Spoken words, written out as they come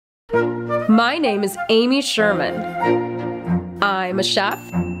My name is Amy Sherman. I'm a chef,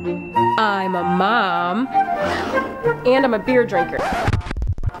 I'm a mom, and I'm a beer drinker.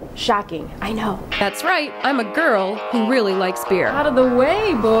 Shocking, I know. That's right, I'm a girl who really likes beer. Out of the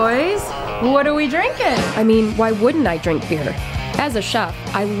way, boys. What are we drinking? I mean, why wouldn't I drink beer? As a chef,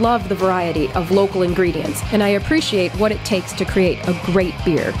 I love the variety of local ingredients, and I appreciate what it takes to create a great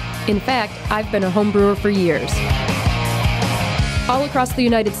beer. In fact, I've been a home brewer for years. All across the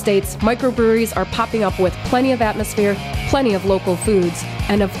United States, microbreweries are popping up with plenty of atmosphere, plenty of local foods,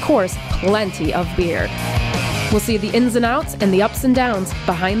 and of course, plenty of beer. We'll see the ins and outs and the ups and downs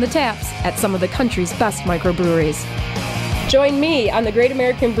behind the taps at some of the country's best microbreweries. Join me on the Great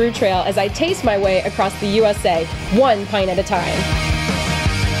American Brew Trail as I taste my way across the USA, one pint at a time.